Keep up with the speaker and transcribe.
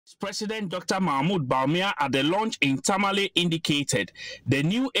President Dr. Mahmoud Bawumia at the launch in Tamale indicated the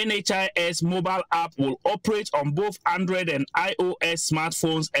new NHIS mobile app will operate on both Android and iOS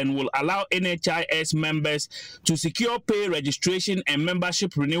smartphones and will allow NHIS members to secure pay registration and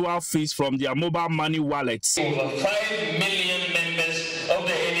membership renewal fees from their mobile money wallets. Over 5 million members of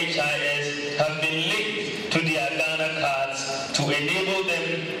the NHIS have been linked to their Ghana cards to enable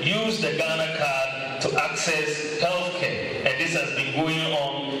them use the Ghana card to access healthcare, and this has been going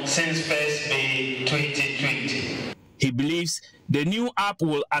on since 1st May 2020. He believes the new app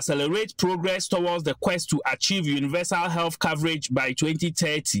will accelerate progress towards the quest to achieve universal health coverage by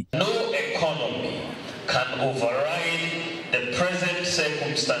 2030. No economy can override the present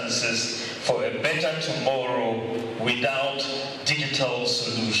circumstances for a better tomorrow without digital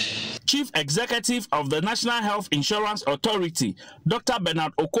solutions. Chief Executive of the National Health Insurance Authority, Dr.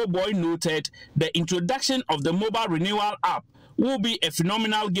 Bernard Okoboy, noted the introduction of the mobile renewal app will be a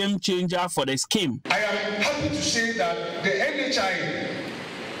phenomenal game changer for the scheme. I am happy to say that the NHI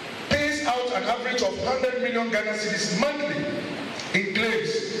pays out an average of 100 million Ghana cedis monthly in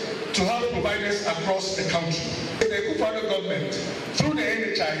claims to health providers across the country. The Kufuor government, through the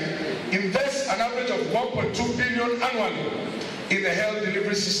NHI, invests an average of 1.2 billion annually in the health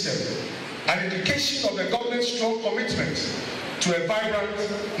delivery system, an indication of the government's strong commitment to a vibrant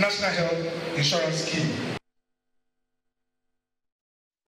national health insurance scheme.